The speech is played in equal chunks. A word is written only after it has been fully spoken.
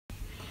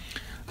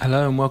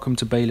Hello and welcome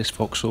to Bayliss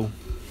Vauxhall.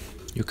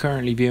 You're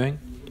currently viewing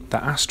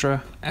the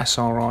Astra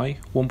SRI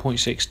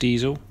 1.6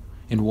 diesel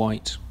in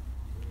white.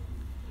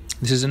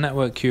 This is a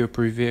Network Q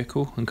approved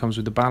vehicle and comes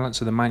with the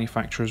balance of the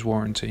manufacturer's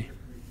warranty.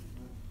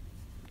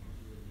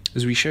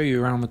 As we show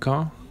you around the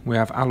car, we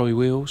have alloy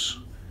wheels,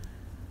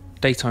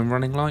 daytime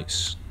running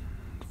lights,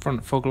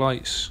 front fog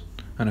lights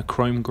and a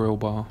chrome grille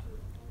bar.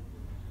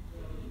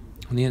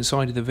 On the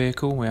inside of the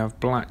vehicle we have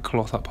black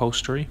cloth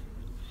upholstery,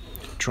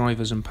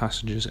 drivers and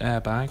passengers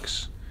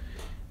airbags,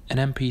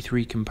 an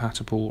MP3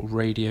 compatible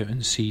radio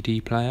and CD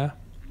player.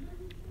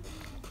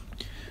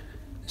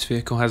 This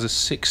vehicle has a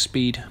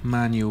 6-speed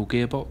manual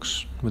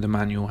gearbox with a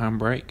manual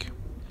handbrake.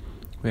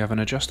 We have an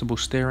adjustable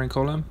steering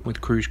column with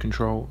cruise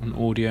control and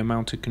audio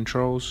mounted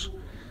controls,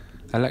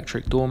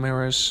 electric door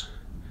mirrors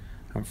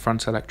and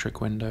front electric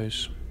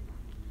windows.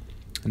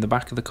 In the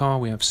back of the car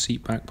we have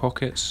seat back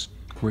pockets,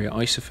 rear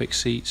isofix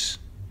seats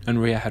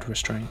and rear head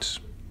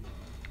restraints.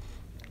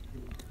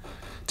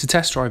 To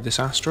test drive this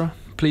Astra,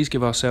 please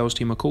give our sales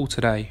team a call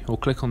today or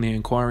click on the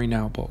Inquiry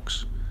Now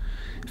box.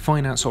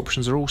 Finance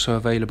options are also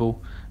available,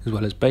 as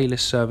well as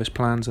Bayliss service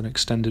plans and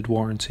extended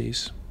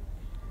warranties.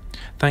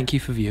 Thank you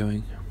for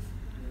viewing.